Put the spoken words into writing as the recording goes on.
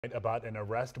About an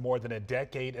arrest more than a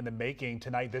decade in the making.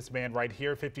 Tonight, this man right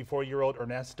here, 54-year-old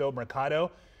Ernesto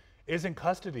Mercado, is in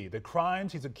custody. The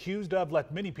crimes he's accused of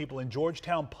left many people in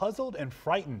Georgetown puzzled and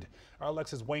frightened. Our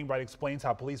Alexis Wainwright explains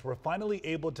how police were finally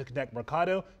able to connect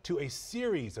Mercado to a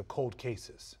series of cold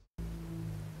cases.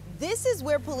 This is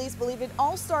where police believe it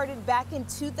all started back in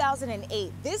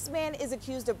 2008. This man is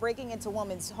accused of breaking into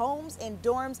women's homes and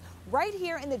dorms right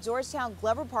here in the Georgetown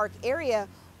Glover Park area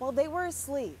while they were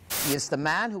asleep. He is the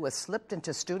man who has slipped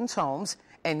into students' homes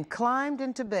and climbed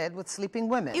into bed with sleeping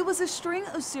women. It was a string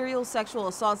of serial sexual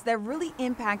assaults that really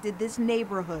impacted this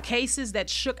neighborhood. Cases that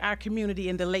shook our community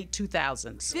in the late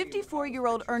 2000s.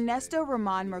 54-year-old Ernesto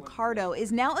Ramon Mercado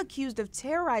is now accused of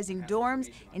terrorizing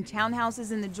dorms and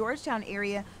townhouses in the Georgetown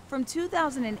area from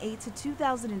 2008 to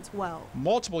 2012.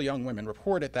 Multiple young women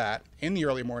reported that in the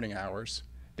early morning hours,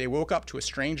 they woke up to a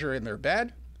stranger in their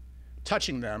bed,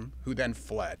 touching them, who then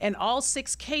fled. In all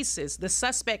 6 cases, the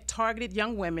suspect targeted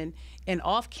young women in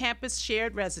off-campus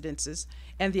shared residences,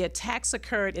 and the attacks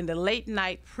occurred in the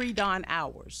late-night pre-dawn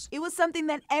hours. It was something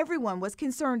that everyone was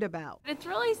concerned about. It's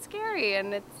really scary,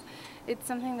 and it's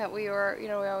something that we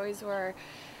always were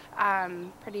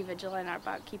pretty vigilant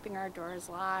about keeping our doors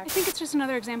locked. I think it's just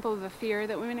another example of a fear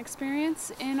that women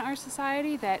experience in our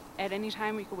society, that at any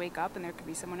time we could wake up and there could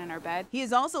be someone in our bed. He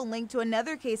is also linked to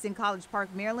another case in College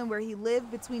Park, Maryland, where he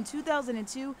lived between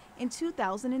 2002 and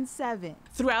 2007.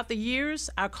 Throughout the years,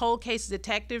 our cold case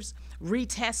detectives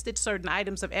retested certain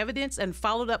items of evidence and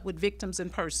followed up with victims in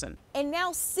person. And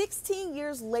now, 16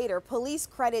 years later, police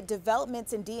credit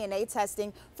developments in DNA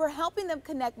testing for helping them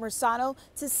connect Mercado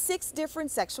to 6 different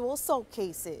sexual assault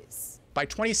cases. By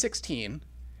 2016,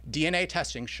 DNA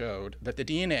testing showed that the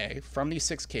DNA from these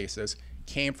 6 cases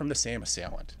came from the same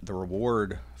assailant. The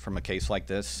reward from a case like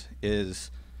this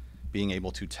is being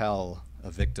able to tell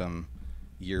a victim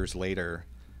years later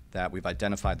that we've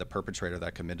identified the perpetrator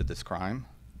that committed this crime,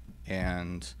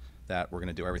 and that we're going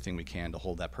to do everything we can to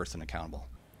hold that person accountable.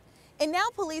 And now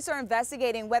police are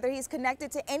investigating whether he's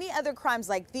connected to any other crimes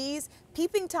like these,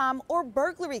 Peeping Tom, or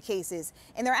burglary cases.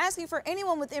 And they're asking for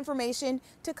anyone with information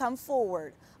to come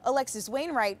forward. Alexis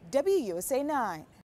Wainwright, WUSA 9.